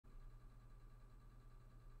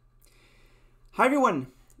Hi everyone,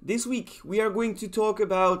 this week we are going to talk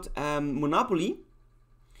about monopoly.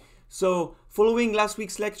 So following last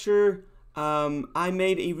week's lecture, I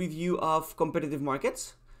made a review of competitive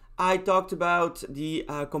markets. I talked about the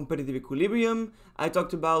competitive equilibrium, I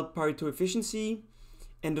talked about Pareto efficiency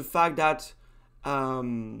and the fact that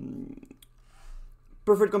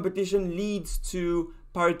perfect competition leads to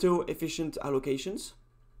Pareto efficient allocations.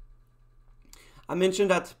 I mentioned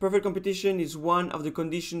that perfect competition is one of the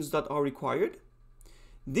conditions that are required.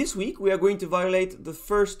 This week we are going to violate the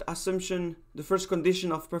first assumption, the first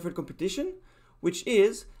condition of perfect competition, which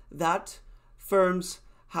is that firms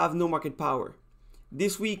have no market power.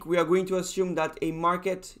 This week we are going to assume that a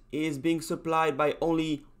market is being supplied by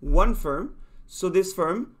only one firm, so this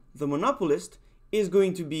firm, the monopolist, is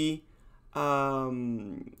going to be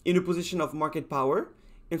in a position of market power,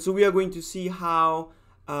 and so we are going to see how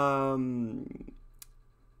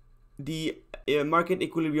the market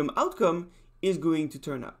equilibrium outcome is going to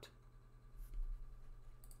turn out.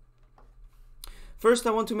 First,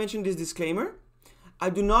 I want to mention this disclaimer. I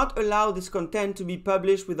do not allow this content to be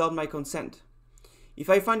published without my consent. If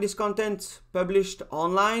I find this content published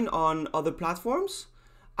online on other platforms,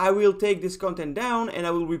 I will take this content down and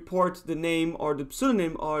I will report the name or the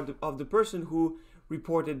pseudonym of the person who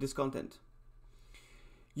reported this content.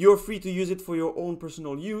 You're free to use it for your own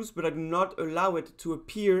personal use, but I do not allow it to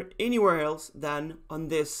appear anywhere else than on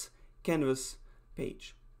this Canvas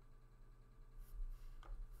page.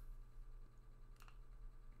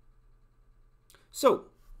 So,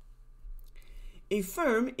 a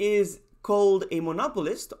firm is called a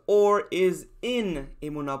monopolist or is in a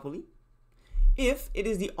monopoly if it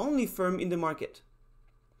is the only firm in the market.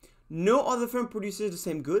 No other firm produces the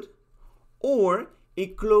same good or a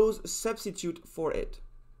close substitute for it.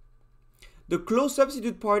 The close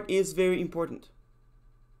substitute part is very important.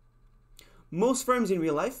 Most firms in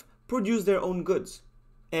real life produce their own goods,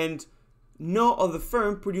 and no other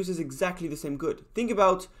firm produces exactly the same good. Think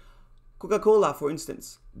about Coca-Cola, for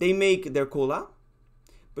instance. They make their cola,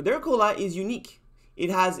 but their cola is unique. It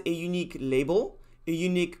has a unique label, a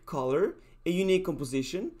unique color, a unique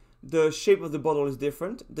composition. The shape of the bottle is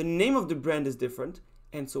different, the name of the brand is different,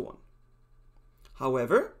 and so on.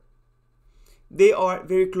 However, they are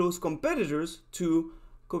very close competitors to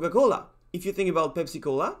Coca-Cola. If you think about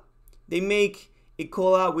Pepsi-Cola, they make a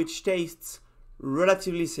cola which tastes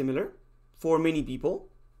relatively similar for many people,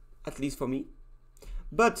 at least for me.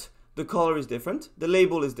 But the color is different, the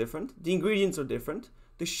label is different, the ingredients are different,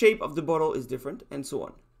 the shape of the bottle is different, and so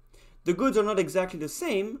on. The goods are not exactly the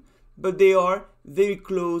same, but they are very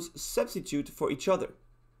close substitute for each other.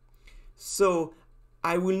 So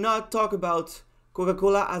I will not talk about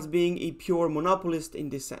Coca-Cola as being a pure monopolist in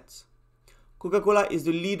this sense. Coca-Cola is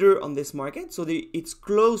the leader on this market, so it's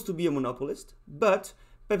close to be a monopolist, but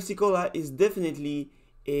Pepsi-Cola is definitely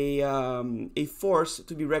a force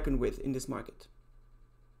to be reckoned with in this market.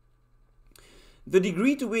 The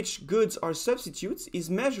degree to which goods are substitutes is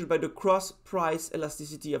measured by the cross-price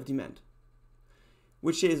elasticity of demand,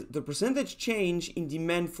 which is the percentage change in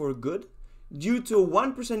demand for a good due to a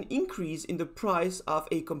 1% increase in the price of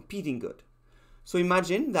a competing good. So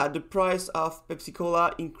imagine that the price of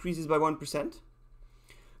Pepsi-Cola increases by 1%.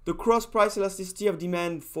 The cross-price elasticity of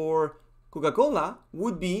demand for Coca-Cola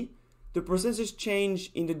would be the percentage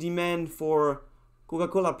change in the demand for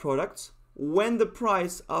Coca-Cola products when the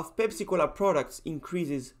price of Pepsi-Cola products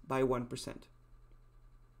increases by 1%.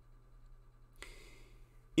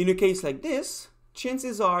 In a case like this,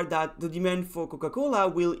 chances are that the demand for Coca-Cola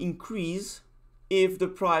will increase if the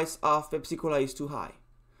price of Pepsi-Cola is too high.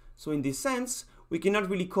 So in this sense, we cannot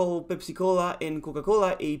really call Pepsi-Cola and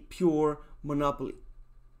Coca-Cola a pure monopoly.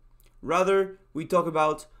 Rather, we talk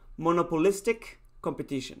about monopolistic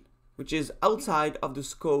competition, which is outside of the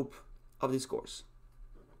scope of this course.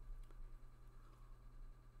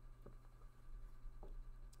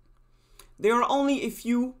 There are only a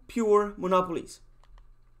few pure monopolies.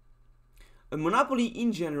 A monopoly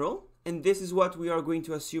in general, and this is what we are going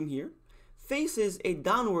to assume here, faces a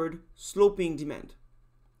downward sloping demand.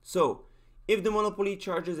 So, if the monopoly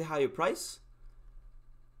charges a higher price,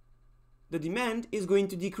 the demand is going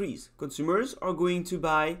to decrease. Consumers are going to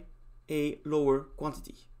buy a lower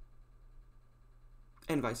quantity,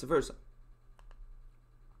 and vice versa.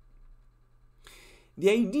 The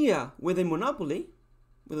idea with a monopoly,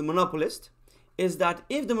 with a monopolist, is that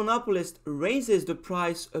if the monopolist raises the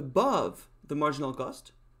price above the marginal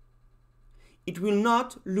cost, it will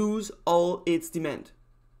not lose all its demand.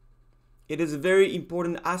 It is a very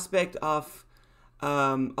important aspect of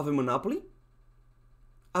a monopoly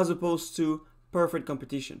as opposed to perfect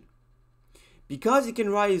competition. Because it can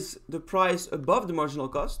raise the price above the marginal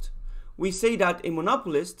cost, we say that a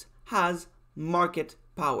monopolist has market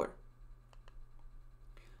power.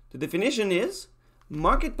 The definition is,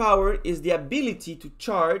 market power is the ability to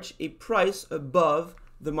charge a price above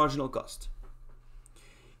the marginal cost.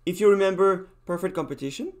 If you remember perfect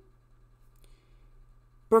competition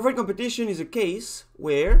is a case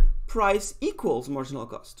where price equals marginal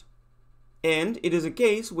cost. And it is a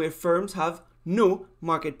case where firms have no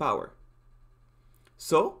market power.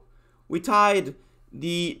 So, we tied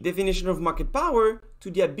the definition of market power to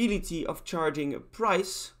the ability of charging a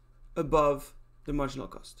price above the marginal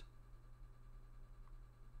cost.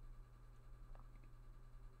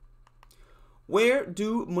 Where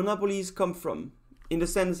do monopolies come from? In the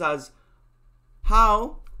sense as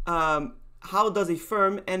how does a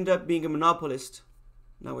firm end up being a monopolist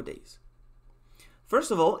nowadays?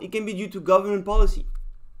 First of all, it can be due to government policy.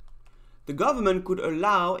 The government could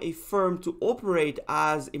allow a firm to operate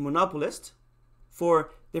as a monopolist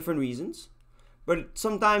for different reasons, but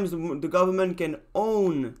sometimes the government can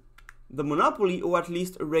own the monopoly or at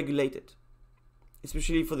least regulate it,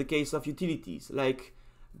 especially for the case of utilities like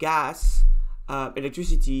gas,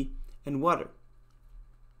 electricity, and water.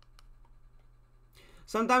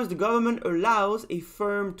 Sometimes the government allows a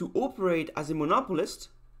firm to operate as a monopolist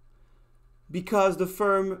because the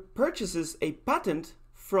firm purchases a patent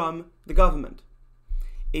from the government.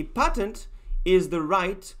 A patent is the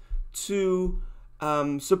right to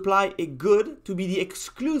supply a good, to be the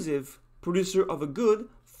exclusive producer of a good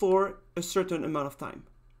for a certain amount of time.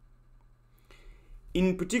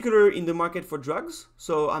 In particular, in the market for drugs,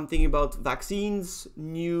 so I'm thinking about vaccines,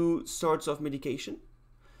 new sorts of medication.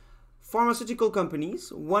 Pharmaceutical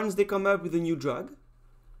companies, once they come up with a new drug,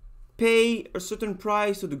 pay a certain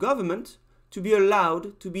price to the government to be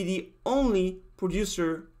allowed to be the only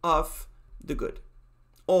producer of the good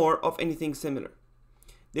or of anything similar.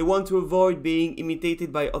 They want to avoid being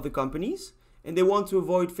imitated by other companies, and they want to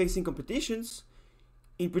avoid facing competitions,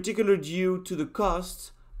 in particular due to the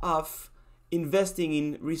costs of investing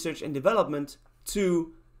in research and development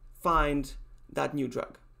to find that new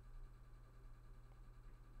drug.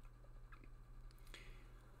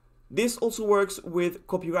 This also works with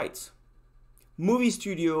copyrights. Movie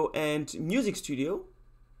studio and music studios,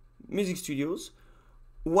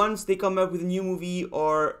 once they come up with a new movie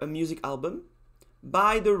or a music album,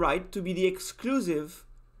 buy the right to be the exclusive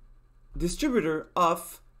distributor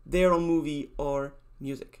of their own movie or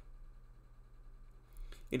music.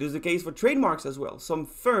 It is the case for trademarks as well. Some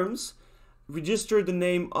firms register the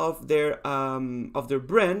name of their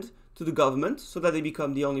brand to the government so that they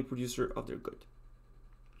become the only producer of their good.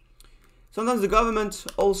 Sometimes the government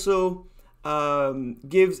also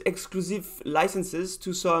gives exclusive licenses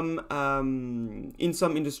to some in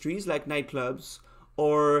some industries like nightclubs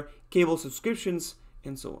or cable subscriptions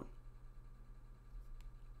and so on.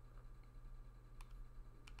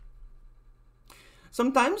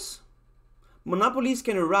 Sometimes monopolies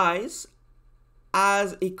can arise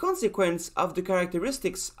as a consequence of the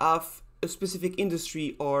characteristics of a specific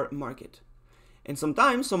industry or market. And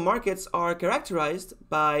sometimes some markets are characterized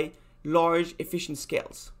by large efficient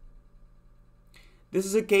scales. This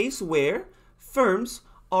is a case where firms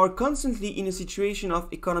are constantly in a situation of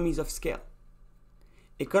economies of scale.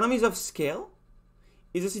 Economies of scale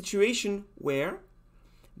is a situation where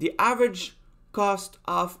the average cost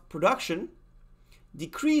of production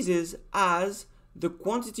decreases as the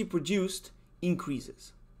quantity produced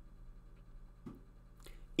increases.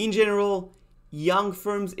 In general, young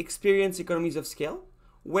firms experience economies of scale.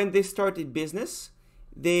 When they start a business,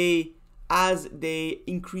 as they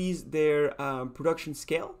increase their production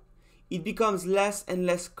scale, it becomes less and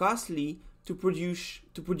less costly to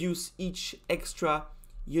produce each extra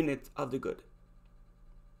unit of the good.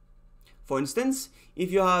 For instance,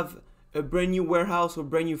 if you have a brand new warehouse or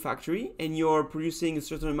brand new factory and you're producing a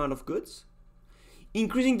certain amount of goods,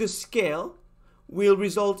 increasing the scale will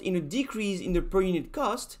result in a decrease in the per unit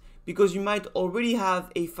cost because you might already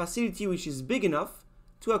have a facility which is big enough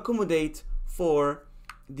to accommodate for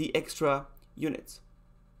the extra units.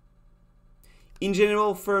 In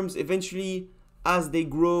general, firms eventually, as they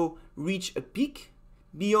grow, reach a peak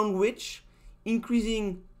beyond which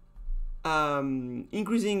increasing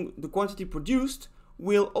the quantity produced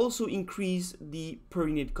will also increase the per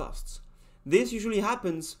unit costs. This usually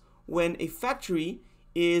happens when a factory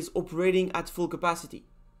is operating at full capacity.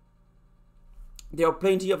 There are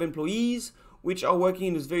plenty of employees which are working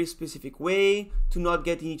in this very specific way to not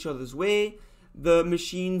get in each other's way. The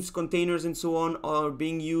machines, containers, and so on are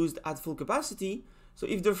being used at full capacity. So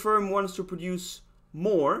if the firm wants to produce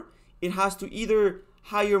more, it has to either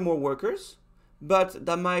hire more workers, but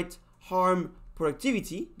that might harm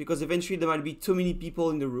productivity because eventually there might be too many people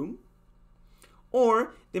in the room,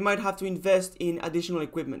 or they might have to invest in additional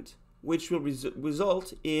equipment, which will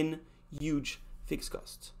result in huge fixed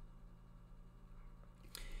costs.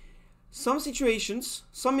 Some situations,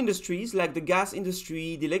 some industries like the gas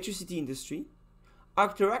industry, the electricity industry, are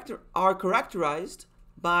characterized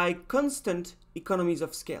by constant economies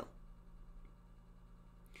of scale.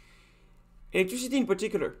 Electricity in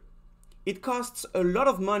particular, it costs a lot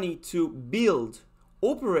of money to build,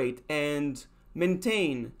 operate, and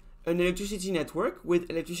maintain an electricity network with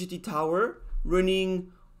electricity tower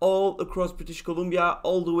running all across British Columbia,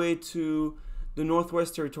 all the way to the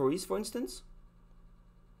Northwest Territories, for instance.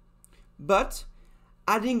 But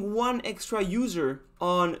adding one extra user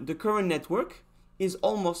on the current network is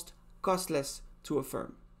almost costless to a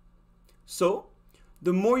firm. So,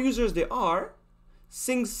 the more users there are,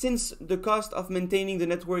 since the cost of maintaining the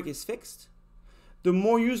network is fixed, the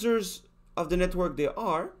more users of the network there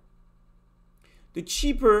are, the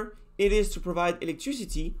cheaper it is to provide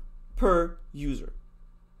electricity per user.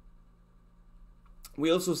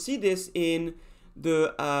 We also see this in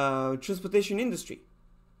the transportation industry.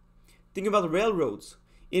 Think about railroads.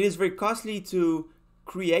 It is very costly to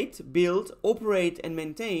create, build, operate, and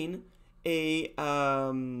maintain a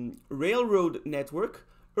railroad network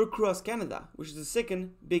across Canada, which is the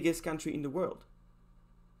second biggest country in the world.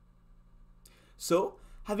 So,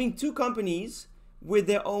 having two companies with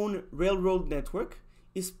their own railroad network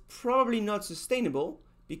is probably not sustainable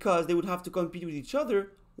because they would have to compete with each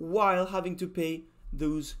other while having to pay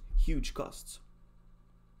those huge costs.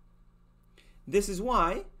 This is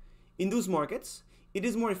why, in those markets, it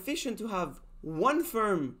is more efficient to have one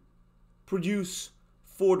firm produce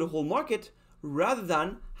for the whole market rather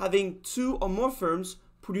than having two or more firms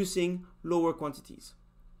producing lower quantities.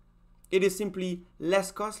 It is simply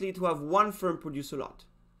less costly to have one firm produce a lot.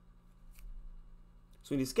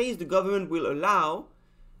 So in this case, the government will allow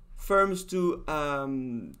firms to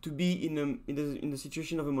be in the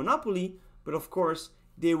situation of a monopoly, but of course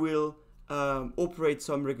they will operate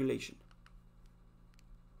some regulation.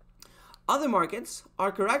 Other markets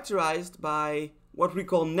are characterized by what we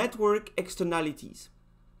call network externalities,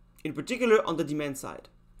 in particular on the demand side.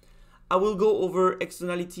 I will go over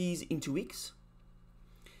externalities in 2 weeks.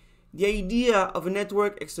 The idea of a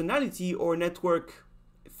network externality or network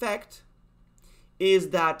effect is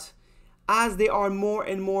that as there are more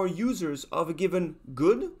and more users of a given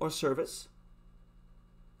good or service,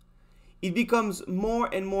 it becomes more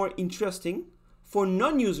and more interesting for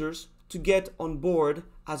non-users to get on board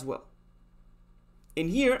as well. And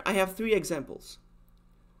here I have 3 examples.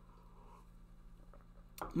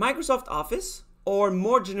 Microsoft Office, or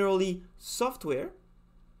more generally software,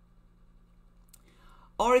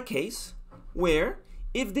 are a case where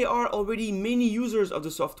if there are already many users of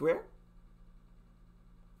the software,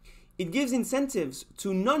 it gives incentives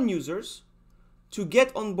to non-users to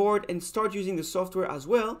get on board and start using the software as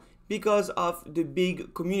well because of the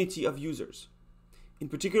big community of users, in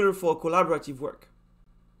particular for collaborative work.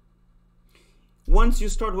 Once you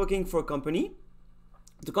start working for a company,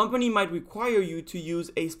 the company might require you to use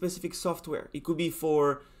a specific software. It could be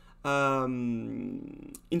for,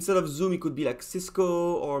 instead of Zoom, it could be like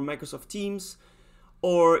Cisco or Microsoft Teams,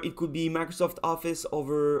 or it could be Microsoft Office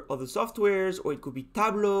over other softwares, or it could be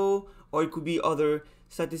Tableau, or it could be other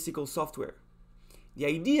statistical software. The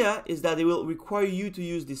idea is that they will require you to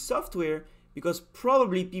use this software because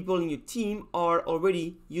probably people in your team are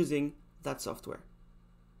already using that software.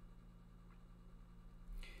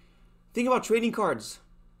 Think about trading cards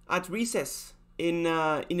at recess in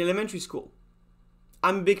elementary school.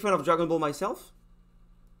 I'm a big fan of Dragon Ball myself.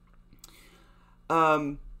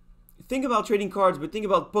 Think about trading cards, but think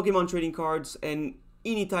about Pokemon trading cards and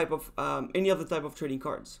any other type of trading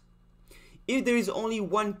cards. If there is only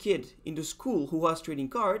one kid in the school who has trading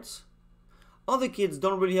cards, other kids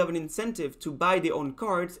don't really have an incentive to buy their own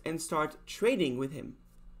cards and start trading with him.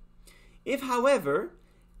 If, however,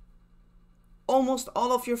 almost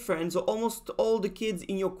all of your friends or almost all the kids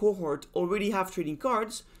in your cohort already have trading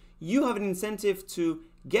cards, you have an incentive to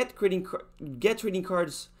get trading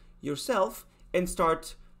cards yourself and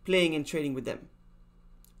start playing and trading with them.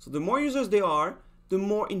 So the more users there are, the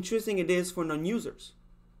more interesting it is for non-users.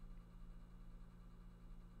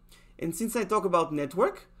 And since I talk about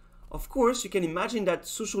network, of course you can imagine that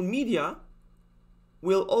social media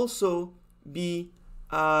will also be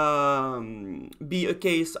a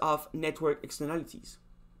case of network externalities.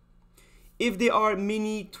 If there are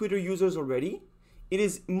many Twitter users already, it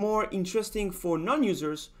is more interesting for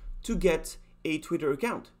non-users to get a Twitter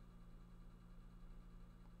account.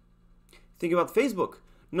 Think about Facebook.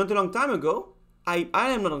 Not a long time ago, I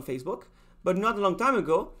am not on Facebook, but not a long time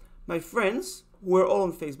ago, my friends who were all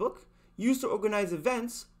on Facebook used to organize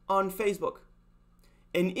events on Facebook.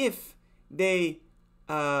 And if they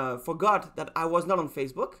forgot that I was not on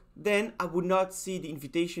Facebook, then I would not see the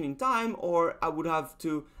invitation in time, or I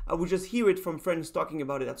would just hear it from friends talking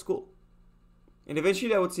about it at school. And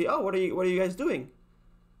eventually I would say, oh, what are you guys doing?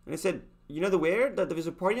 And I said, you're not aware that there is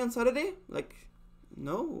a party on Saturday? Like,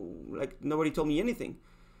 no, like nobody told me anything.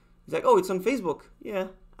 He's like, oh, it's on Facebook. Yeah,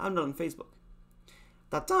 I'm not on Facebook.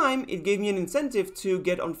 That time, it gave me an incentive to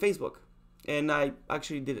get on Facebook. And I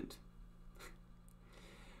actually didn't.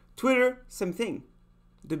 Twitter, same thing.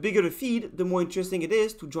 The bigger the feed, the more interesting it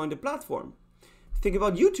is to join the platform. Think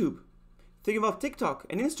about YouTube. Think about TikTok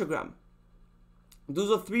and Instagram.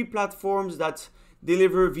 Those are 3 platforms that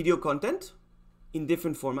deliver video content in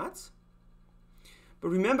different formats. But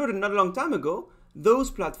remember that not a long time ago,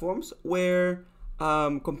 those platforms were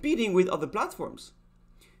competing with other platforms.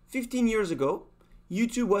 15 years ago,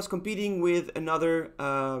 YouTube was competing with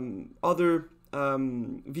other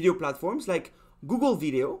video platforms like Google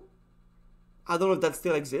Video. I don't know if that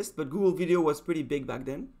still exists, but Google Video was pretty big back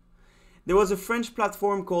then. There was a French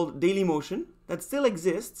platform called Dailymotion that still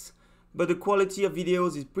exists, but the quality of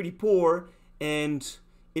videos is pretty poor and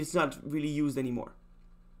it's not really used anymore.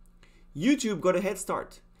 YouTube got a head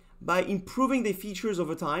start by improving the features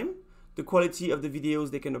over time, the quality of the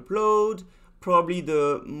videos they can upload, probably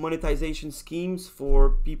the monetization schemes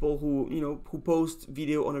for people who post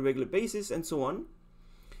video on a regular basis and so on.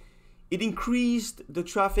 It increased the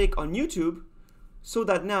traffic on YouTube so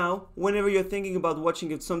that now whenever you're thinking about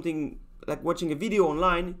watching something like watching a video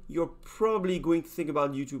online, you're probably going to think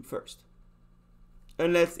about YouTube first.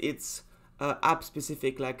 Unless it's app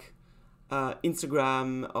specific like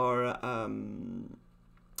Instagram or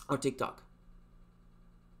TikTok.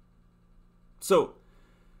 So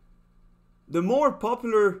the more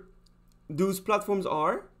popular those platforms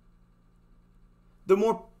are,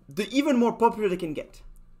 the even more popular they can get,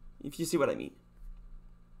 if you see what I mean.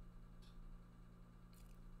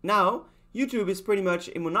 Now, YouTube is pretty much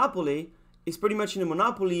in a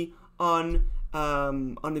monopoly on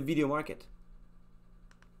the video market.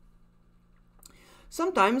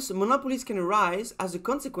 Sometimes monopolies can arise as a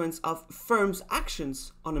consequence of firms'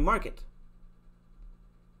 actions on the market.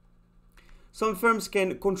 Some firms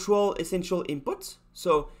can control essential inputs,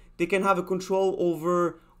 so they can have a control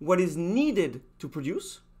over what is needed to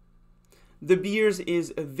produce. De Beers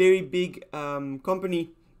is a very big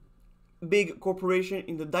company, big corporation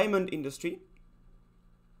in the diamond industry.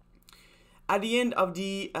 At the end of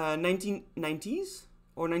the 1990s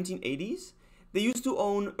or 1980s, they used to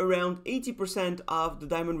own around 80% of the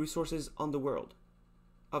diamond resources of the world.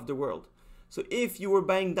 So if you were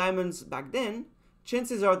buying diamonds back then,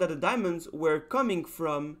 chances are that the diamonds were coming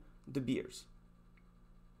from De Beers.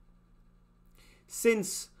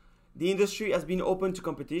 Since the industry has been open to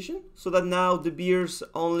competition, so that now De Beers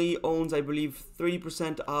only owns, I believe,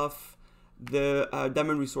 30% of the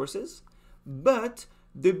diamond resources, but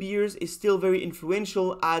De Beers is still very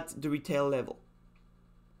influential at the retail level.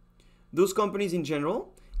 Those companies in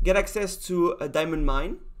general get access to a diamond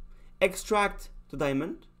mine, extract the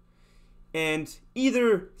diamond, and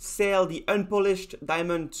either sell the unpolished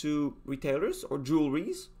diamond to retailers or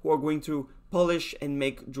jewelries who are going to polish and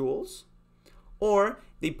make jewels, or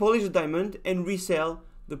they polish the diamond and resell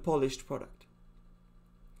the polished product.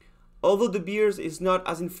 Although De Beers is not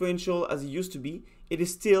as influential as it used to be, it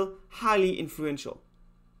is still highly influential.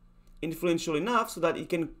 Influential enough so that it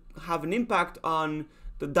can have an impact on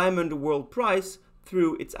the diamond world price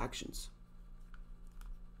through its actions.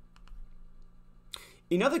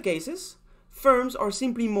 In other cases, firms are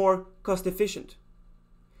simply more cost efficient.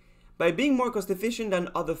 By being more cost efficient than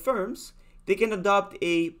other firms, they can adopt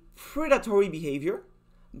a predatory behavior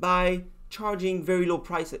by charging very low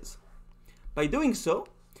prices. By doing so,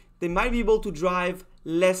 they might be able to drive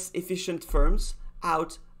less efficient firms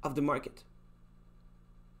out of the market.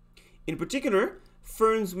 In particular,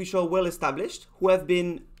 firms which are well established, who have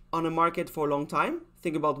been on a market for a long time,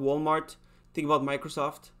 think about Walmart, think about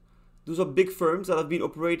Microsoft. Those are big firms that have been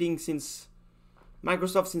operating since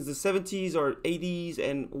Microsoft since the 70s or 80s,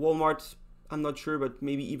 and Walmart, I'm not sure, but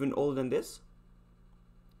maybe even older than this.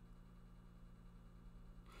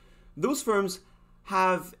 Those firms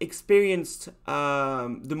have experienced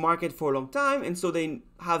the market for a long time, and so they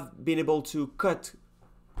have been able to cut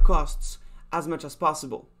costs as much as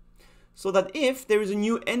possible. So that if there is a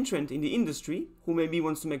new entrant in the industry who maybe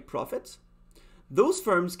wants to make profits, those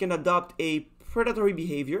firms can adopt a predatory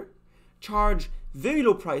behavior, charge very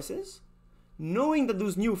low prices, knowing that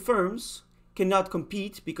those new firms cannot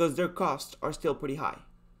compete because their costs are still pretty high.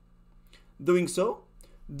 Doing so,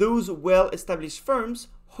 those well-established firms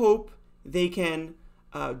hope they can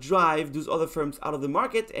drive those other firms out of the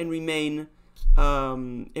market and remain a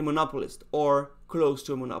monopolist or close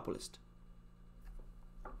to a monopolist.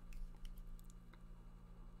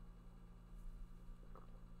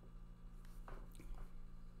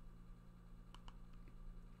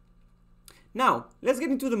 Now, let's get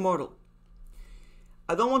into the model.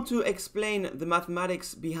 I don't want to explain the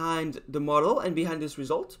mathematics behind the model and behind this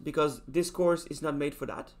result because this course is not made for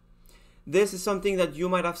that. This is something that you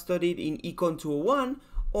might have studied in ECON 201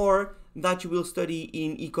 or that you will study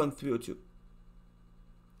in ECON 302.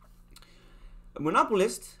 A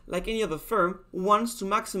monopolist, like any other firm, wants to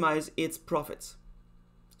maximize its profits.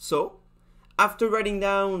 So, after writing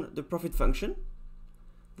down the profit function,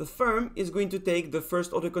 the firm is going to take the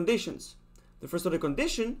first order conditions. The first order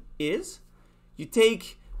condition is you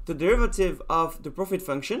take the derivative of the profit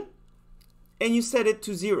function and you set it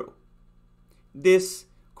to 0. This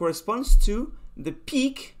corresponds to the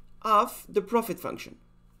peak of the profit function.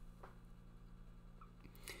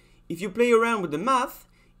 If you play around with the math,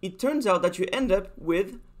 it turns out that you end up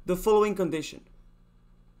with the following condition.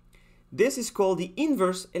 This is called the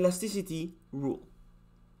inverse elasticity rule.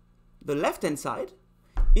 The left-hand side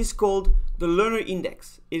is called the Lerner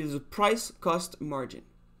index. It is a price-cost margin.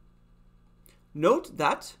 Note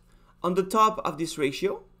that on the top of this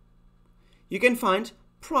ratio, you can find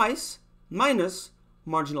price minus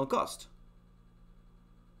marginal cost.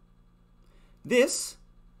 This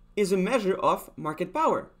is a measure of market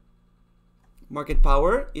power. Market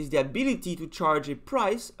power is the ability to charge a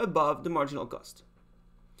price above the marginal cost.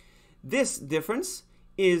 This difference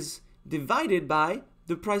is divided by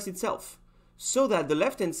the price itself, so that the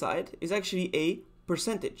left-hand side is actually a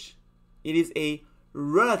percentage. It is a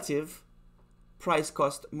relative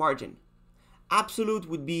price-cost margin. Absolute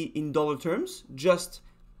would be in dollar terms, just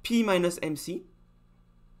P minus MC.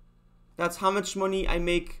 That's how much money I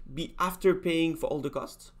make after paying for all the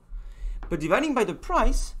costs. But dividing by the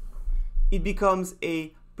price, it becomes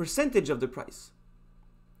a percentage of the price.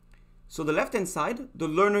 So the left-hand side, the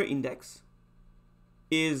Lerner index,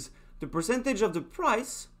 is the percentage of the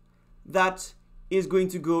price that is going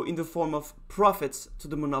to go in the form of profits to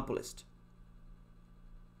the monopolist.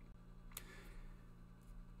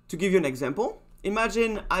 To give you an example,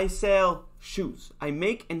 imagine I sell shoes. I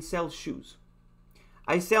make and sell shoes.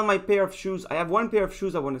 I sell my pair of shoes. I have one pair of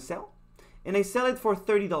shoes I want to sell, and I sell it for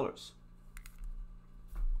 $30.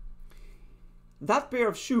 That pair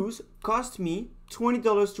of shoes cost me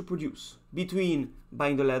 $20 to produce, between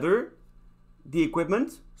buying the leather, the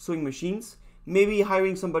equipment, sewing machines, maybe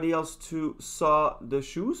hiring somebody else to sew the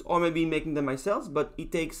shoes, or maybe making them myself, but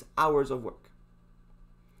it takes hours of work.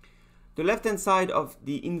 The left-hand side of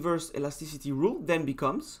the inverse elasticity rule then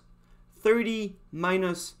becomes 30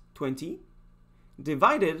 minus 20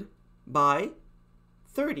 divided by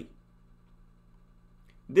 30.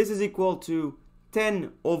 This is equal to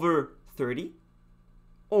 10 over 30,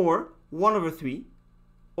 or 1 over 3,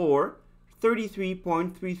 or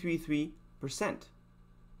 33.333%.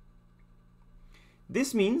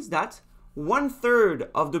 This means that 1/3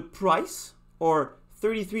 of the price, or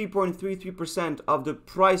 33.33% of the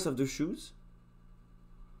price of the shoes,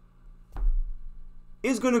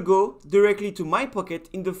 is going to go directly to my pocket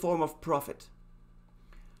in the form of profit.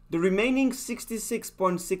 The remaining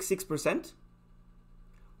 66.66%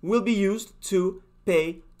 will be used to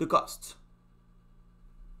pay the costs.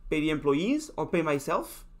 Pay the employees or pay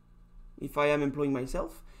myself, if I am employing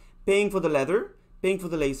myself, paying for the leather, paying for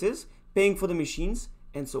the laces, paying for the machines,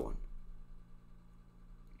 and so on.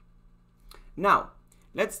 Now,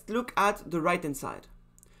 let's look at the right-hand side.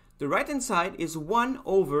 The right-hand side is 1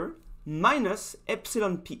 over minus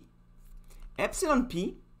epsilon p. Epsilon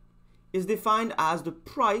p is defined as the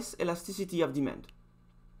price elasticity of demand.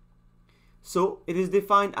 So it is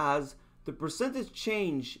defined as the percentage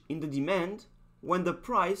change in the demand when the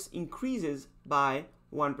price increases by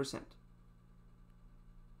 1%.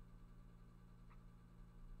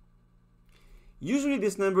 Usually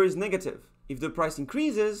this number is negative. If the price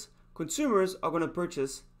increases, consumers are going to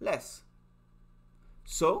purchase less.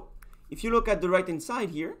 So, if you look at the right-hand side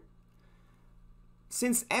here,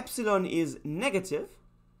 since epsilon is negative,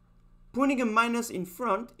 putting a minus in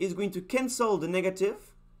front is going to cancel the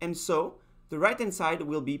negative, and so the right-hand side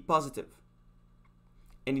will be positive.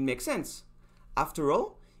 And it makes sense. After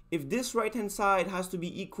all, if this right-hand side has to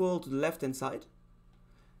be equal to the left-hand side,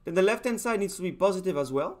 then the left-hand side needs to be positive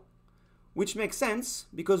as well, which makes sense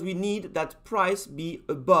because we need that price be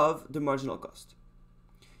above the marginal cost.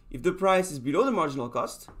 If the price is below the marginal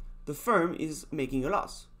cost, the firm is making a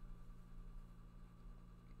loss.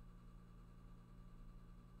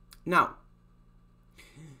 Now,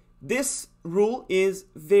 this rule is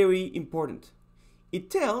very important. it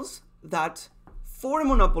tells that for a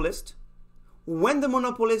monopolist, when the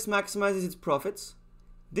monopolist maximizes its profits,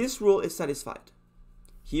 this rule is satisfied.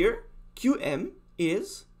 Here, QM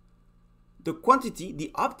is the quantity,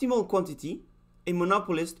 the optimal quantity a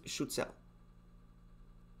monopolist should sell.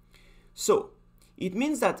 So, it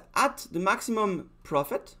means that at the maximum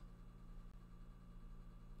profit,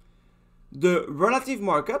 the relative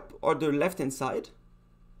markup, or the left-hand side,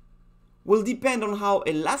 will depend on how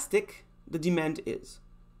elastic the demand is.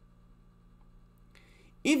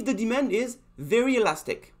 If the demand is very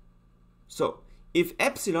elastic, so if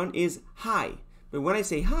epsilon is high, but when I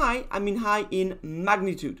say high, I mean high in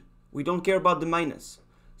magnitude. We don't care about the minus.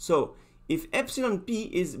 So if epsilon p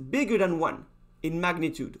is bigger than 1 in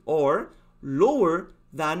magnitude or lower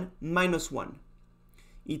than -1,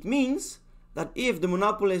 it means that if the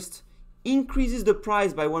monopolist increases the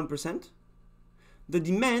price by 1%, the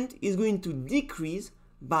demand is going to decrease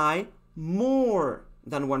by more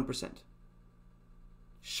than 1%.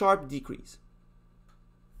 Sharp decrease.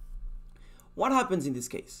 What happens in this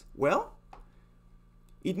case? Well,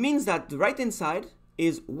 it means that the right-hand side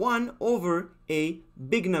is 1 over a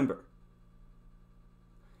big number.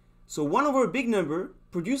 So 1 over a big number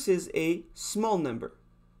produces a small number.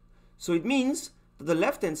 So it means that the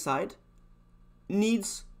left-hand side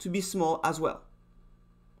needs to be small as well.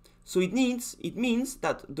 So it means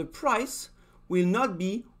that the price will not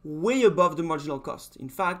be way above the marginal cost. In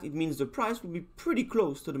fact, it means the price will be pretty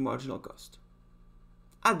close to the marginal cost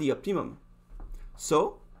at the optimum.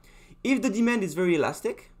 So, if the demand is very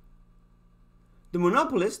elastic, the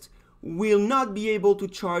monopolist will not be able to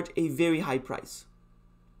charge a very high price.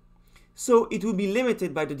 So it will be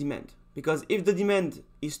limited by the demand, because if the demand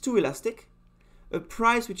is too elastic, a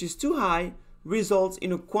price which is too high results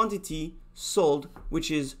in a quantity sold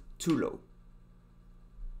which is too low.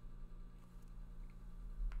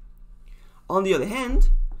 On the other hand,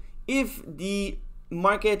 if the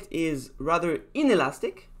market is rather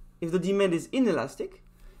inelastic, if the demand is inelastic,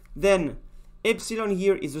 then epsilon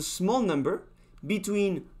here is a small number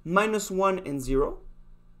between -1 and 0,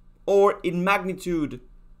 or in magnitude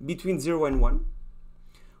between 0 and 1,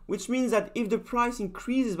 which means that if the price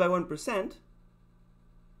increases by 1%,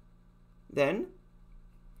 then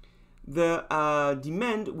the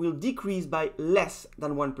demand will decrease by less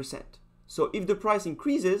than 1%. So if the price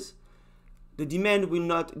increases, the demand will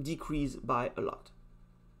not decrease by a lot.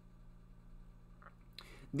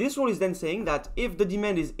 This rule is then saying that if the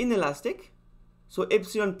demand is inelastic, so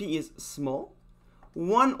epsilon p is small,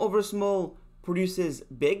 1 over small produces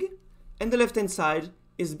big, and the left-hand side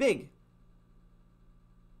is big.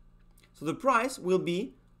 So the price will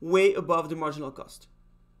be way above the marginal cost.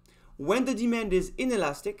 When the demand is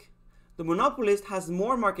inelastic, the monopolist has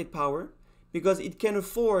more market power because it can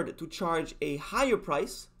afford to charge a higher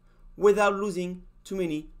price without losing too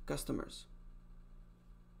many customers.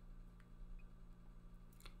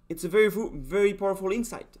 It's a very powerful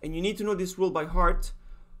insight, and you need to know this rule by heart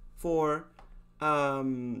for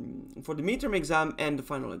the midterm exam and the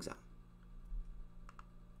final exam.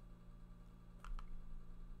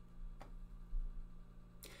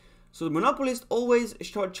 So the monopolist always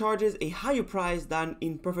charges a higher price than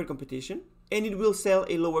in perfect competition, and it will sell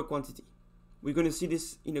a lower quantity. We're going to see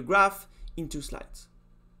this in a graph in 2 slides.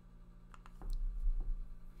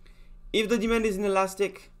 If the demand is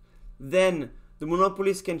inelastic, then the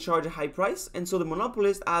monopolist can charge a high price, and so the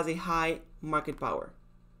monopolist has a high market power.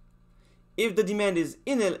 If the demand is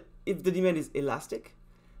elastic,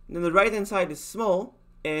 then the right-hand side is small,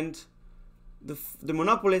 and the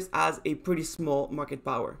monopolist has a pretty small market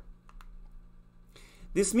power.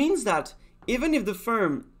 This means that even if the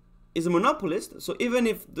firm is a monopolist, so even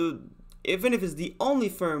if it's the only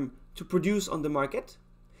firm to produce on the market,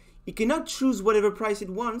 it cannot choose whatever price it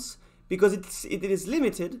wants because it is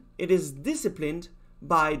limited, it is disciplined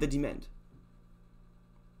by the demand.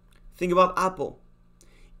 Think about Apple.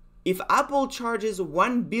 If Apple charges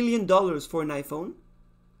 $1 billion for an iPhone,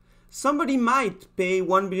 somebody might pay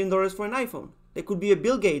 $1 billion for an iPhone. There could be a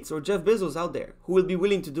Bill Gates or Jeff Bezos out there who will be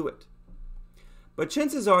willing to do it. But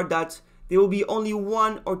chances are that there will be only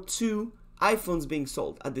 1 or 2 iPhones being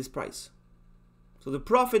sold at this price. So the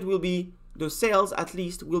profit will be, the sales at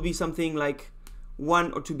least, will be something like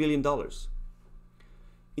 $1 or $2 billion.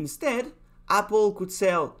 Instead, Apple could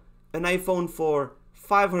sell an iPhone for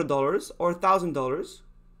 $500 or $1,000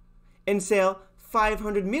 and sell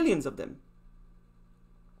 500 million of them.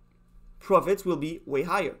 Profits will be way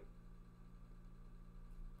higher.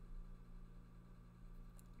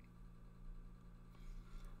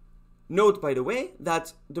 Note, by the way,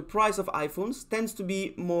 that the price of iPhones tends to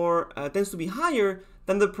be higher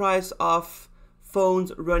than the price of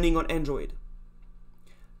phones running on Android.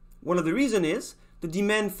 One of the reasons is the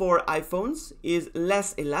demand for iPhones is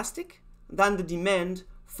less elastic than the demand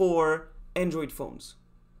for Android phones.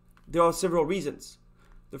 There are several reasons.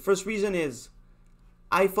 The first reason is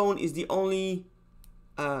iPhone is the only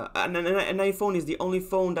an iPhone is the only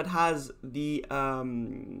phone that has the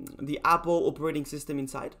Apple operating system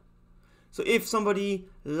inside. So if somebody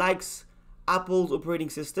likes Apple's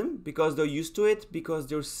operating system because they're used to it, because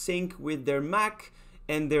they're synced with their Mac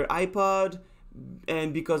and their iPod,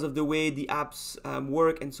 and because of the way the apps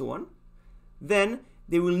work and so on, then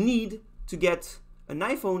they will need to get an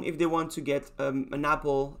iPhone if they want to get an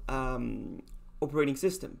Apple operating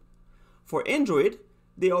system. For Android,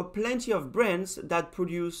 there are plenty of brands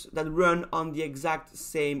that run on the exact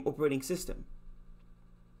same operating system.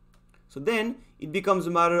 So then it becomes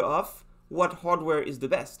a matter of what hardware is the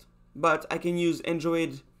best. But I can use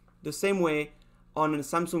Android the same way on a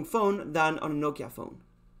Samsung phone than on a Nokia phone.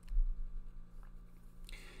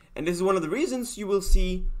 And this is one of the reasons you will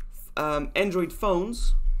see Android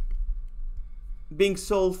phones being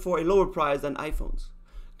sold for a lower price than iPhones.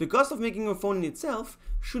 The cost of making a phone in itself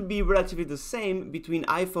should be relatively the same between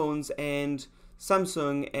iPhones and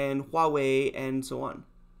Samsung and Huawei and so on.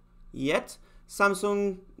 Yet,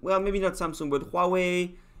 Samsung, well, maybe not Samsung, but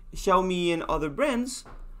Huawei, Xiaomi and other brands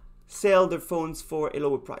sell their phones for a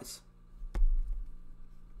lower price.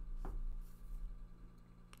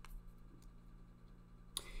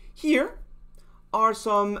 Here are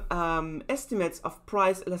some estimates of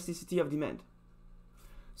price elasticity of demand.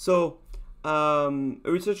 So, a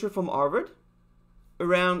researcher from Harvard,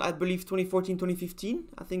 around, I believe, 2014, 2015,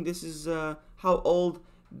 I think this is how old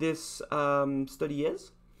this study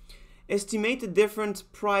is, estimated different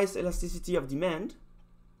price elasticity of demand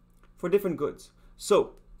for different goods.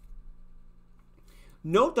 So,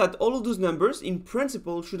 note that all of those numbers, in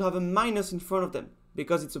principle, should have a minus in front of them,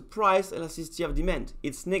 because it's a price elasticity of demand.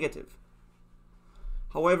 It's negative.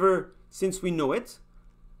 However, since we know it,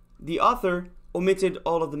 the author omitted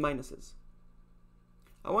all of the minuses.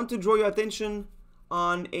 I want to draw your attention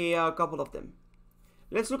on a couple of them.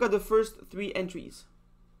 Let's look at the first three entries.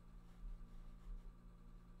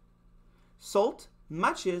 Salt,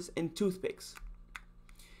 matches, and toothpicks.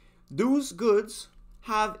 Those goods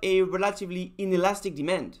have a relatively inelastic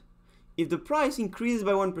demand. If the price increases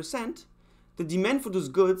by 1%, the demand for those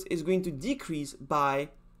goods is going to decrease by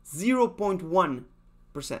 0.1%.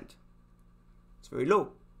 It's very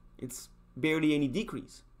low. It's barely any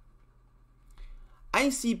decrease. I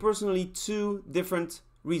see personally two different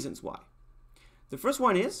reasons why. The first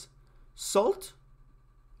one is salt,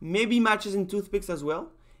 maybe matches and toothpicks as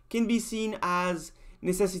well, can be seen as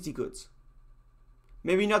necessity goods.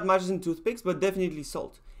 Maybe not matches and toothpicks, but definitely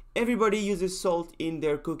salt. Everybody uses salt in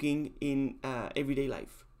their cooking in everyday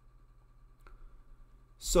life.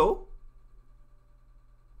 So,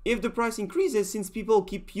 if the price increases, since people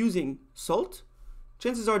keep using salt,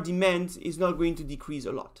 chances are demand is not going to decrease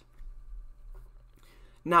a lot.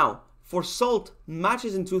 Now, for salt,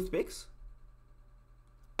 matches, and toothpicks,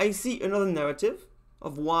 I see another narrative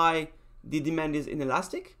of why the demand is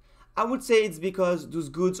inelastic. I would say it's because those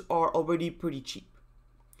goods are already pretty cheap.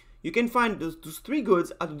 You can find those three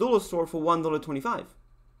goods at the dollar store for $1.25.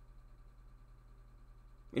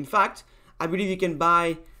 In fact, I believe you can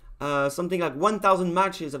buy something like 1,000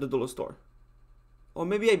 matches at the dollar store. Or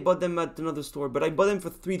maybe I bought them at another store, but I bought them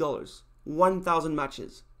for $3. 1,000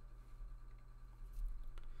 matches.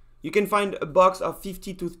 You can find a box of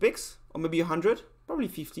 50 toothpicks, or maybe 100, probably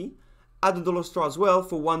 50, at the dollar store as well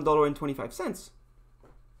for $1.25.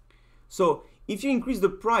 So if you increase the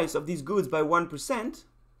price of these goods by 1%,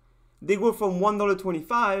 they go from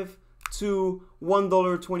 $1.25 to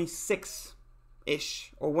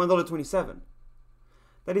 $1.26-ish, or $1.27.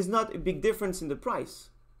 That is not a big difference in the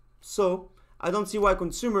price. So I don't see why a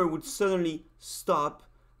consumer would suddenly stop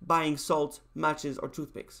buying salt, matches, or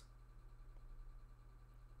toothpicks.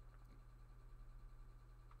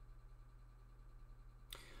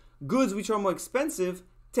 Goods which are more expensive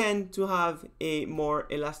tend to have a more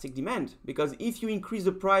elastic demand, because if you increase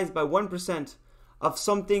the price by 1% of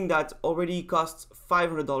something that already costs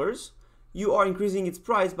 $500, you are increasing its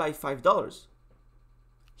price by $5.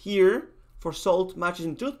 Here, for salt, matches,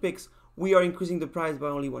 and toothpicks, we are increasing the price by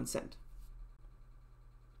only 1 cent.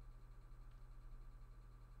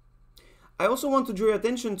 I also want to draw your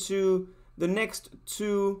attention to the next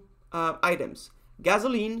two items: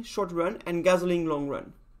 gasoline short run and gasoline long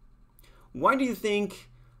run. Why do you think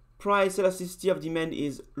price elasticity of demand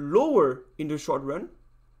is lower in the short run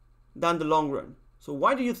than the long run? So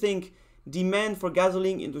why do you think demand for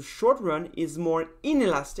gasoline in the short run is more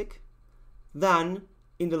inelastic than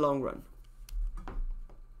in the long run?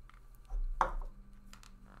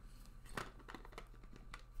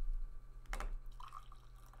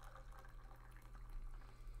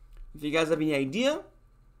 If you guys have any idea,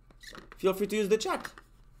 feel free to use the chat.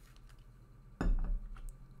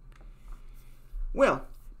 Well,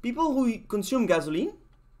 people who consume gasoline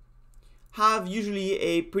have usually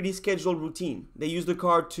a pretty scheduled routine. They use the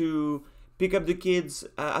car to pick up the kids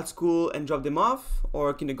at school and drop them off,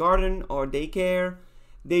 or kindergarten or daycare.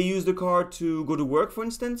 They use the car to go to work, for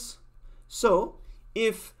instance. So,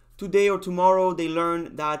 if today or tomorrow they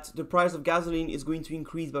learn that the price of gasoline is going to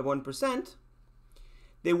increase by 1%,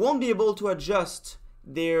 they won't be able to adjust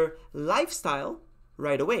their lifestyle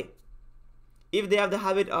right away. If they have the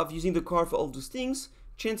habit of using the car for all those things,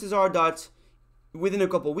 chances are that within a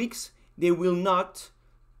couple weeks, they will not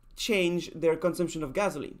change their consumption of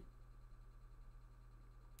gasoline.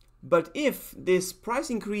 But if this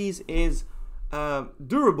price increase is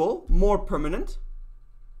durable, more permanent,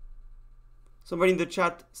 somebody in the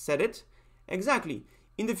chat said it, exactly.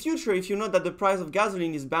 In the future, if you know that the price of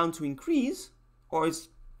gasoline is bound to increase, or is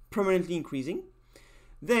permanently increasing,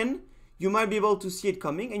 then you might be able to see it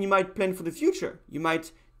coming and you might plan for the future. You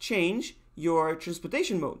might change your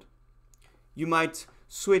transportation mode. You might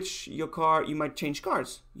switch your car, you might change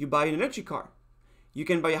cars. You buy an electric car. You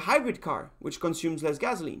can buy a hybrid car, which consumes less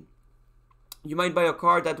gasoline. You might buy a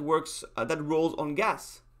car that works, that rolls on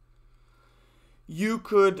gas. You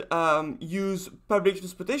could use public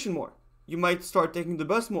transportation more. You might start taking the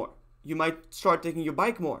bus more. You might start taking your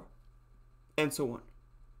bike more, and so on.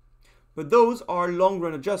 But those are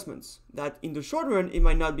long-run adjustments that in the short run it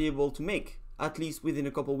might not be able to make, at least within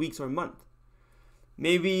a couple weeks or a month.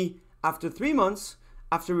 Maybe after 3 months,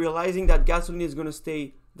 after realizing that gasoline is going to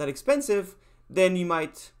stay that expensive, then you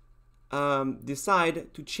might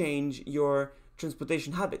decide to change your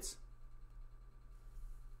transportation habits.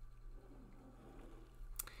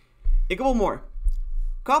 A couple more.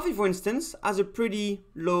 Coffee, for instance, has a pretty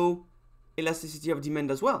low elasticity of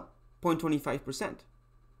demand as well, 0.25%.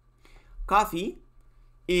 Coffee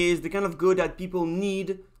is the kind of good that people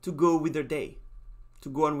need to go with their day, to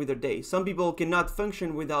go on with their day. Some people cannot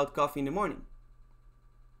function without coffee in the morning.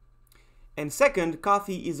 And second,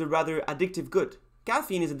 coffee is a rather addictive good.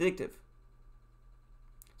 Caffeine is addictive.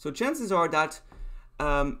 So chances are that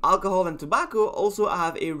alcohol and tobacco also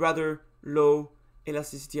have a rather low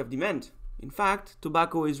elasticity of demand. In fact,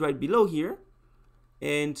 tobacco is right below here,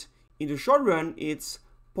 and in the short run, it's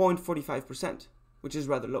 0.45%, which is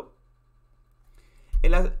rather low.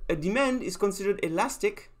 A demand is considered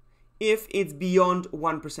elastic if it's beyond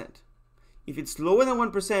 1%. If it's lower than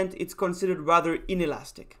 1%, it's considered rather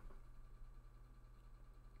inelastic.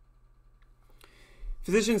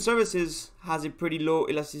 Physician services has a pretty low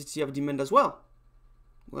elasticity of demand as well.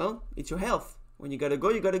 Well, it's your health. When you gotta go,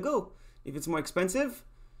 you gotta go. If it's more expensive,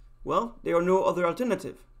 well, there are no other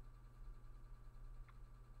alternative.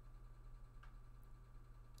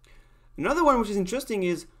 Another one which is interesting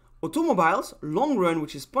is automobiles, long run,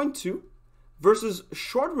 which is 0.2, versus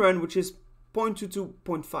short run, which is 0.2 to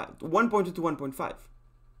 0.5, 1.2 to 1.5.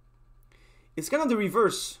 It's kind of the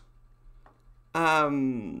reverse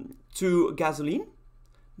to gasoline,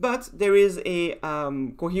 but there is a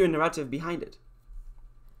coherent narrative behind it.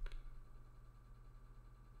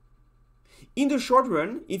 In the short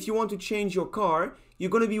run, if you want to change your car,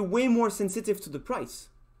 you're going to be way more sensitive to the price.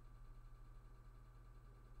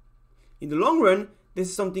 In the long run, this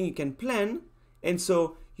is something you can plan, and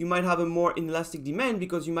so you might have a more inelastic demand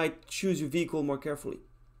because you might choose your vehicle more carefully.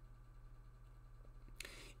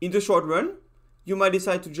 In the short run, you might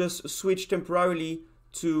decide to just switch temporarily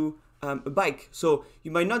to a bike. So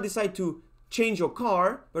you might not decide to change your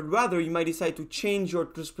car, but rather you might decide to change your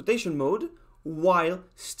transportation mode while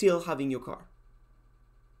still having your car.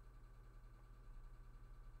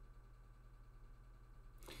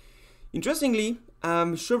 Interestingly,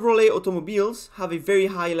 Chevrolet automobiles have a very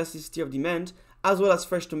high elasticity of demand, as well as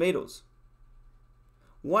fresh tomatoes.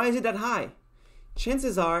 Why is it that high?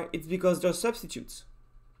 Chances are it's because they're substitutes.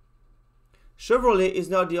 Chevrolet is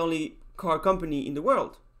not the only car company in the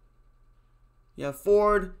world. You have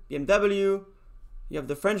Ford, BMW, you have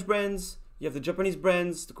the French brands, you have the Japanese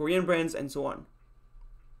brands, the Korean brands, and so on.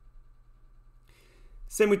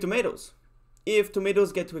 Same with tomatoes. If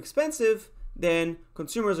tomatoes get too expensive, then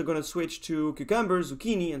consumers are going to switch to cucumbers,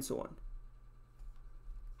 zucchini, and so on.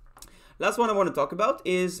 Last one I want to talk about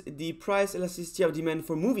is the price elasticity of demand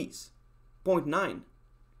for movies, 0.9.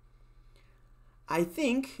 I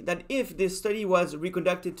think that if this study was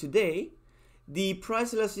reconducted today, the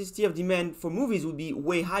price elasticity of demand for movies would be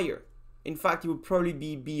way higher. In fact, it would probably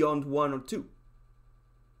be beyond 1 or 2%.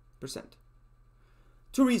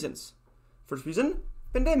 Two reasons. First reason,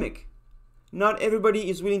 pandemic. Not everybody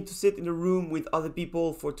is willing to sit in a room with other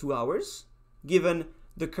people for 2 hours, given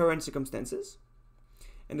the current circumstances.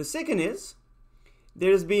 And the second is,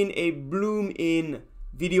 there's been a bloom in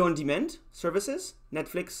video on demand services,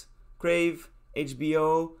 Netflix, Crave,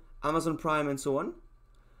 HBO, Amazon Prime, and so on,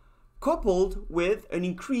 coupled with an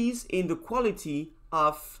increase in the quality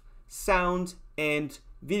of sound and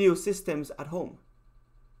video systems at home.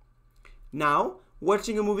 Now,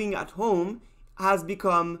 watching a movie at home has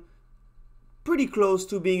become pretty close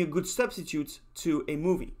to being a good substitute to a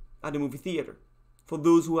movie at a movie theater for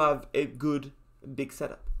those who have a good big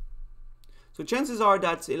setup. So chances are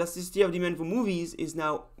that elasticity of demand for movies is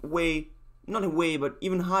now but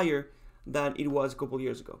even higher than it was a couple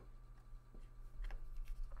years ago.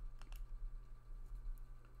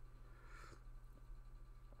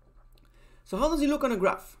 So how does it look on a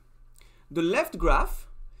graph? The left graph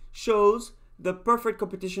shows the perfect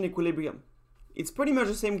competition equilibrium. It's pretty much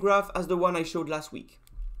the same graph as the one I showed last week.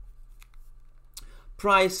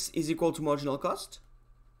 Price is equal to marginal cost.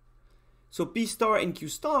 So P star and Q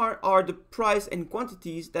star are the price and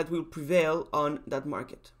quantities that will prevail on that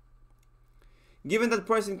market. Given that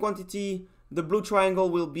price and quantity, the blue triangle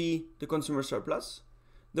will be the consumer surplus.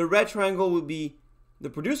 The red triangle will be the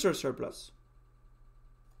producer surplus.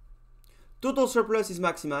 Total surplus is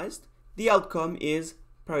maximized. The outcome is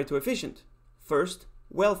Pareto efficient. First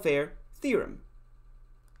welfare theorem.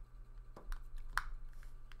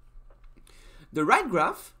 The right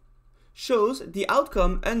graph shows the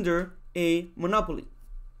outcome under a monopoly.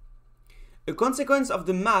 A consequence of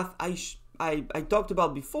the math I talked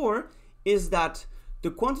about before is that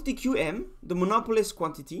the quantity QM, the monopolist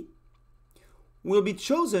quantity, will be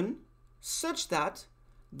chosen such that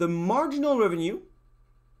the marginal revenue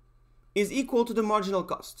is equal to the marginal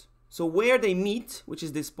cost. So where they meet, which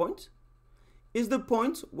is this point, is the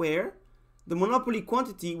point where the monopoly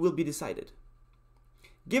quantity will be decided.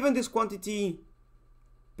 Given this quantity,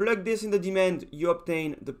 plug this in the demand, you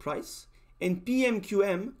obtain the price, and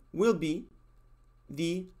PMQM will be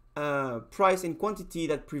the price and quantity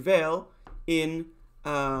that prevail in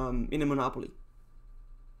a monopoly.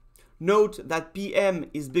 Note that PM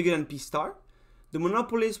is bigger than P star. The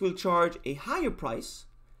monopolist will charge a higher price.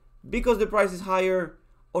 Because the price is higher,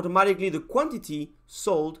 automatically the quantity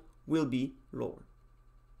sold will be lower.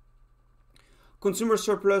 Consumer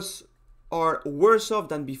surplus are worse off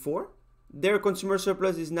than before. Their consumer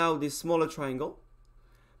surplus is now this smaller triangle.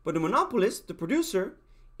 But the monopolist, the producer,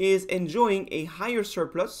 is enjoying a higher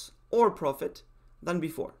surplus or profit than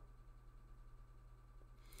before.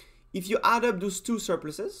 If you add up those two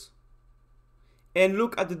surpluses and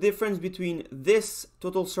look at the difference between this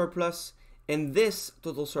total surplus and this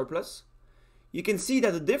total surplus, you can see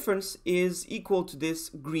that the difference is equal to this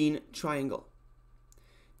green triangle.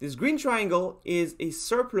 This green triangle is a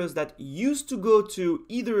surplus that used to go to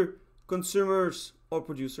either consumers or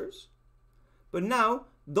producers, but now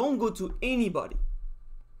don't go to anybody.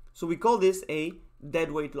 So we call this a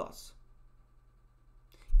deadweight loss.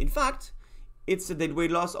 In fact, it's a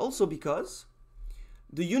deadweight loss also because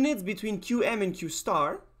the units between QM and Q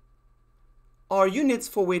star are units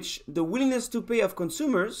for which the willingness to pay of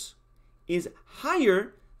consumers is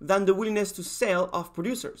higher than the willingness to sell of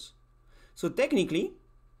producers. So technically,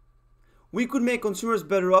 we could make consumers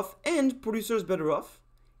better off and producers better off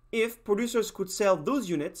if producers could sell those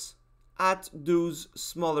units at those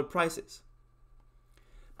smaller prices.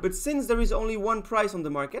 But since there is only one price on the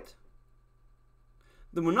market,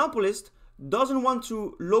 the monopolist doesn't want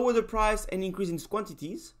to lower the price and increase its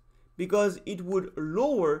quantities because it would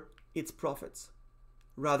lower its profits.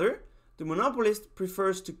 Rather, the monopolist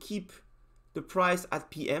prefers to keep the price at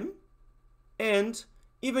PM, and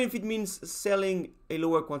even if it means selling a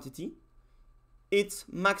lower quantity, it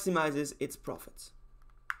maximizes its profits.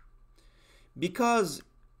 Because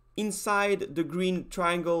inside the green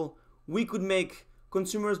triangle, we could make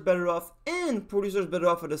consumers better off and producers better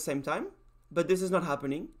off at the same time, but this is not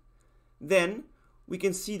happening, then we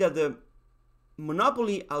can see that the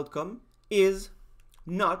monopoly outcome is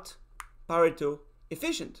not Pareto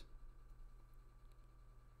efficient.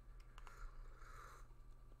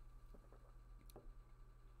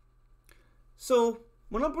 So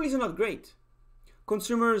monopolies are not great.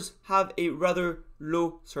 Consumers have a rather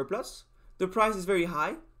low surplus. The price is very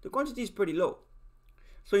high. The quantity is pretty low.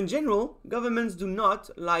 So in general, governments do not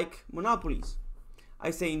like monopolies.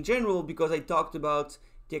 I say in general because I talked about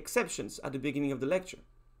the exceptions at the beginning of the lecture.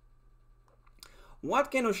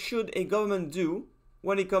 What can or should a government do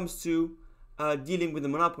when it comes to dealing with a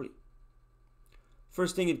monopoly?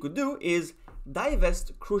 First thing it could do is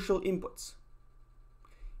divest crucial inputs.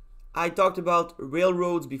 I talked about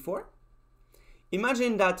railroads before.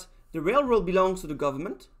 Imagine that the railroad belongs to the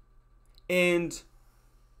government and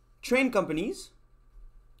train companies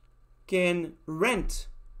can rent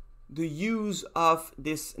the use of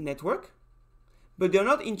this network, but they're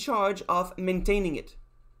not in charge of maintaining it.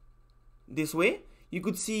 This way, you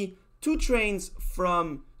could see two trains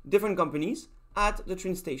from different companies at the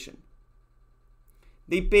train station.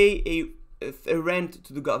 They pay a rent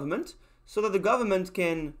to the government so that the government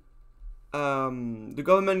can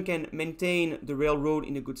maintain the railroad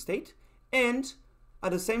in a good state, and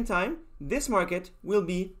at the same time, this market will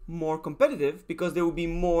be more competitive because there will be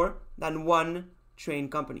more than one train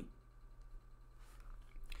company.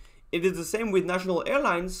 It is the same with national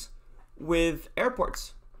airlines, with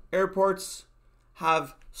airports. Airports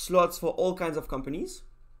have slots for all kinds of companies,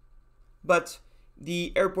 but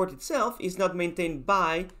the airport itself is not maintained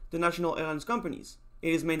by the national airlines companies.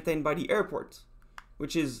 It is maintained by the airport,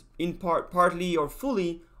 which is in partly or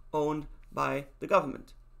fully owned by the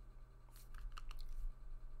government.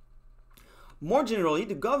 More generally,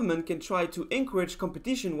 the government can try to encourage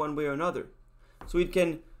competition one way or another. So it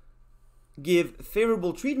can give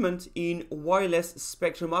favorable treatment in wireless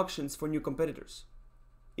spectrum auctions for new competitors.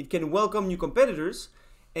 It can welcome new competitors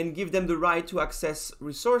and give them the right to access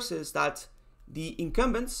resources that the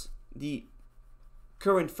incumbents, the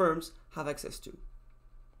current firms, have access to.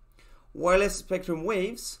 Wireless spectrum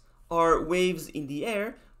waves are waves in the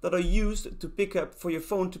air that are used to pick up, for your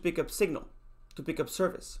phone to pick up signal, to pick up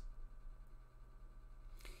service.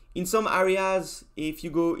 In some areas, if you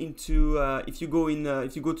go to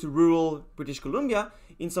rural British Columbia,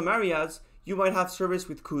 in some areas you might have service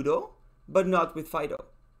with Koodo, but not with Fido.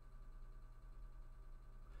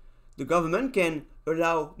 The government can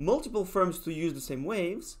allow multiple firms to use the same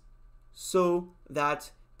waves so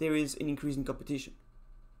that there is an increase in competition.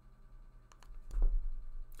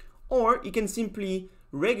 Or it can simply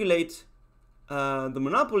regulate the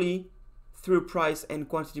monopoly through price and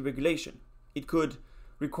quantity regulation. It could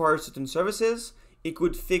require certain services. It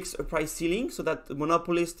could fix a price ceiling so that the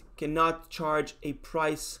monopolist cannot charge a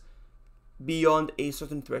price beyond a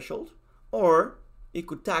certain threshold, or it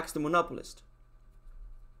could tax the monopolist.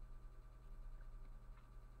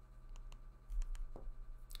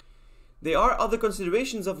 There are other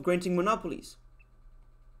considerations of granting monopolies.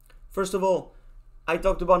 First of all, I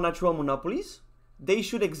talked about natural monopolies. They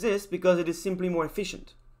should exist because it is simply more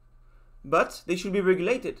efficient. But they should be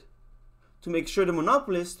regulated to make sure the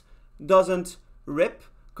monopolist doesn't rip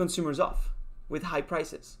consumers off with high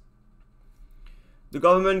prices. The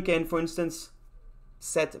government can, for instance,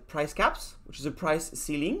 set price caps, which is a price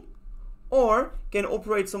ceiling, or can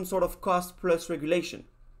operate some sort of cost plus regulation.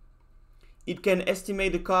 It can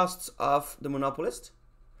estimate the costs of the monopolist,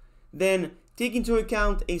 then take into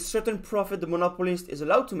account a certain profit the monopolist is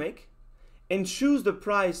allowed to make, and choose the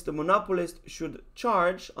price the monopolist should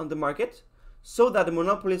charge on the market so that the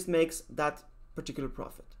monopolist makes that particular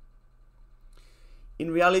profit.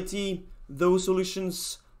 In reality, those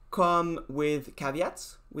solutions come with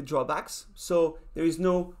caveats, with drawbacks, so there is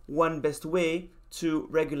no one best way to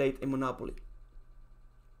regulate a monopoly.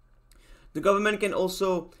 The government can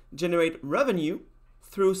also generate revenue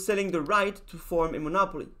through selling the right to form a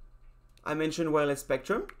monopoly. I mentioned wireless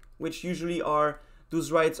spectrum, which usually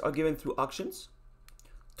those rights are given through auctions.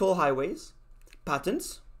 Toll highways,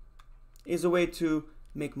 patents is a way to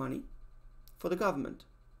make money for the government.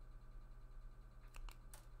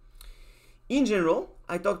 In general,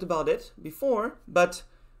 I talked about it before, but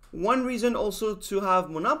one reason also to have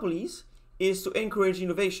monopolies is to encourage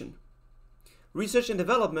innovation. Research and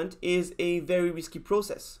development is a very risky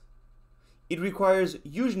process. It requires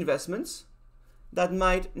huge investments that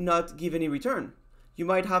might not give any return. You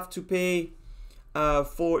might have to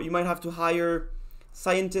you might have to hire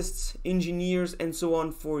scientists, engineers, and so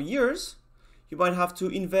on for years. You might have to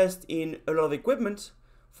invest in a lot of equipment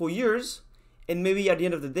for years, and maybe at the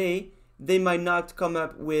end of the day, they might not come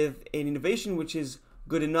up with an innovation which is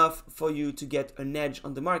good enough for you to get an edge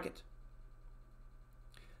on the market.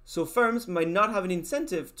 So firms might not have an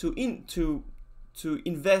incentive to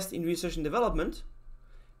invest in research and development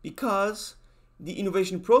because the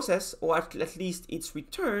innovation process, or at least its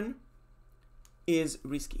return, is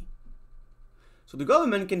risky. So the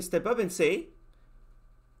government can step up and say,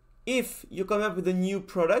 if you come up with a new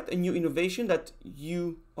product, a new innovation that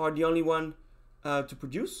you are the only one to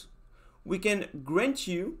produce, we can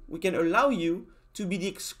allow you to be the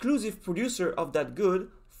exclusive producer of that good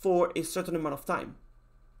for a certain amount of time.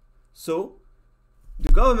 So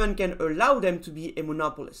the government can allow them to be a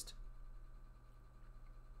monopolist.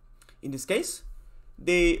 In this case,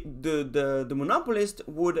 the monopolist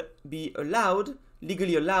would be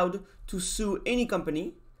legally allowed to sue any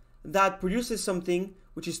company that produces something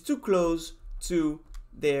which is too close to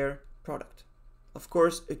their product. Of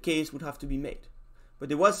course, a case would have to be made. But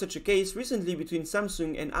there was such a case recently between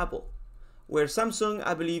Samsung and Apple, where Samsung,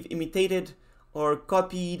 I believe, imitated or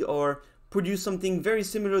copied or produced something very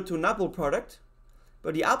similar to an Apple product,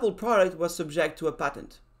 but the Apple product was subject to a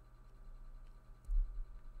patent.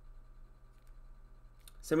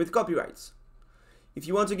 Same with copyrights. If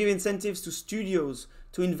you want to give incentives to studios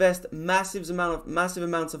to invest massive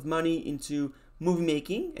amounts of money into movie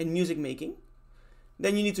making and music making,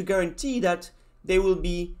 then you need to guarantee that they will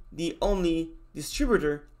be the only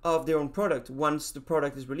distributor of their own product once the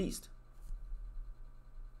product is released.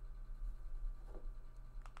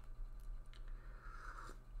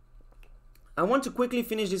 I want to quickly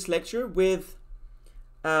finish this lecture with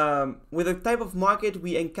a type of market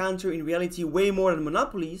we encounter in reality way more than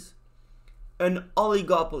monopolies, an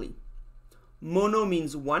oligopoly. Mono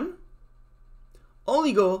means one,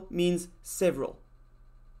 oligo means several.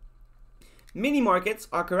 Many markets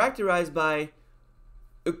are characterized by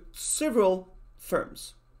several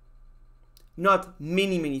firms. Not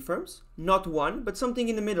many firms, not one, but something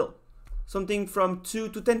in the middle. Something from 2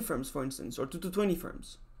 to 10 firms, for instance, or 2 to 20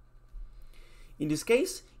 firms. In this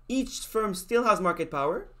case, each firm still has market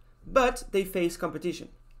power, but they face competition.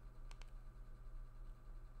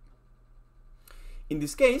 In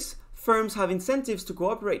this case, firms have incentives to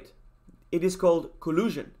cooperate. It is called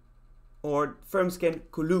collusion, or firms can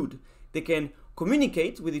collude. They can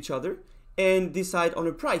communicate with each other and decide on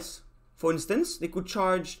a price. For instance, they could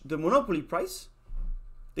charge the monopoly price.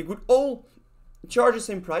 They could all charge the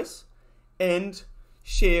same price and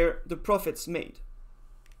share the profits made.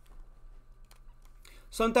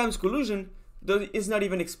 Sometimes collusion is not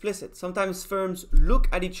even explicit. Sometimes firms look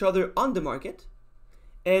at each other on the market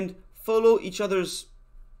and follow each other's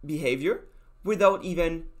behavior without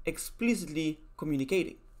even explicitly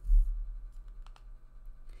communicating.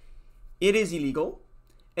 It is illegal,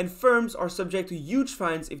 and firms are subject to huge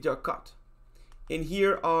fines if they are caught. And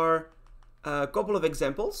here are a couple of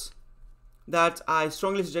examples that I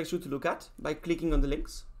strongly suggest you to look at by clicking on the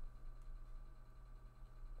links.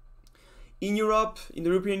 In Europe, in the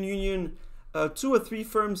European Union, 2 or 3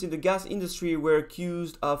 firms in the gas industry were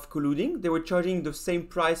accused of colluding. They were charging the same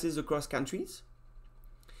prices across countries.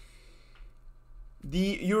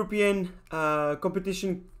 The European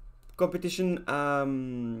Competition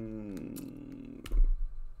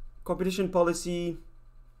Policy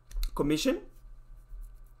Commission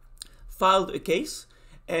filed a case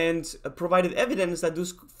and provided evidence that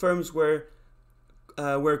those firms were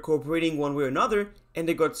cooperating one way or another, and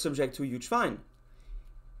they got subject to a huge fine.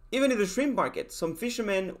 Even in the shrimp market, some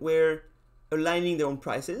fishermen were aligning their own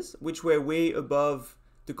prices, which were way above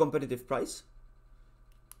the competitive price,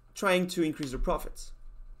 trying to increase their profits.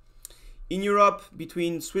 In Europe,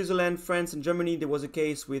 between Switzerland, France, and Germany, there was a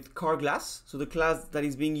case with car glass, so the glass that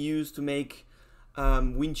is being used to make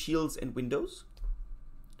windshields and windows.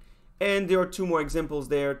 And there are 2 more examples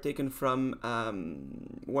there taken from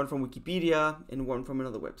one from Wikipedia and one from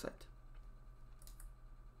another website.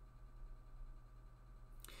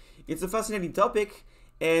 It's a fascinating topic,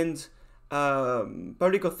 and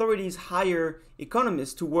public authorities hire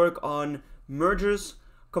economists to work on mergers,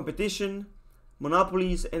 competition,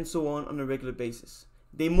 monopolies, and so on a regular basis.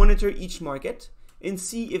 They monitor each market and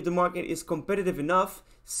see if the market is competitive enough,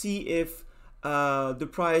 see if the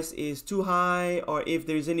price is too high, or if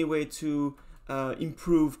there is any way to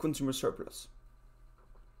improve consumer surplus.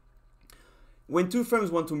 When 2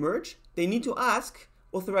 firms want to merge, they need to ask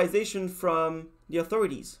authorization from the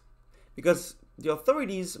authorities, because the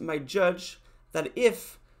authorities might judge that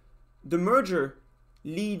if the merger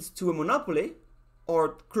leads to a monopoly or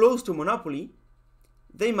close to a monopoly,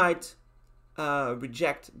 they might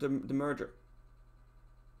reject the merger.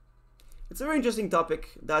 It's a very interesting topic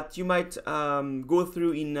that you might go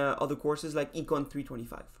through in other courses like ECON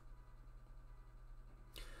 325.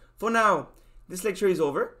 For now, this lecture is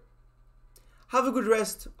over. Have a good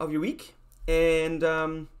rest of your week, and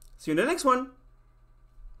see you in the next one.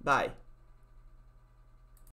 Bye.